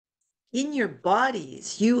in your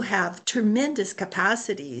bodies, you have tremendous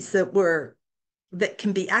capacities that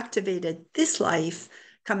can be activated this life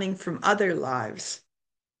coming from other lives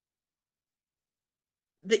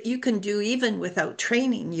that you can do even without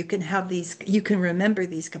training. You can have these, you can remember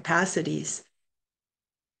these capacities.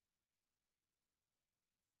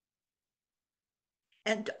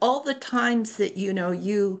 And all the times that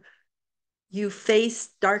you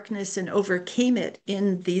faced darkness and overcame it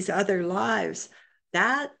in these other lives,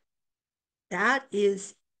 that that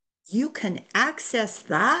is, you can access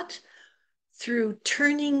that through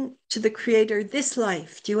turning to the creator this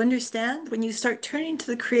life. Do you understand? When you start turning to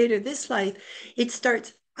the creator this life, it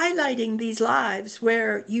starts highlighting these lives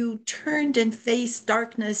where you turned and faced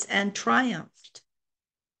darkness and triumphed.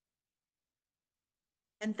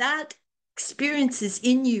 And that experience is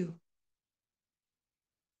in you.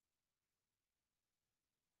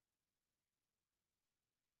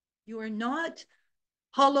 You are not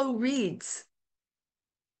hollow reeds.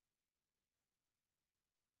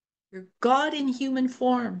 You're God in human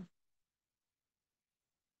form.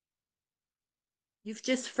 You've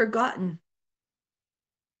just forgotten.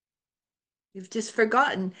 You've just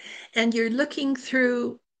forgotten. And you're looking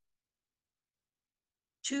through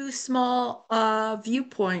too small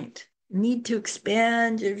viewpoint. You need to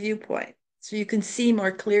expand your viewpoint so you can see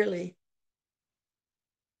more clearly.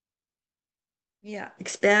 Yeah,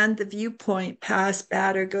 expand the viewpoint past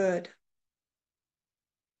bad or good.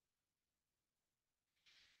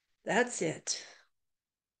 That's it.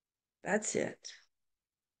 That's it.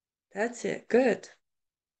 That's it. Good.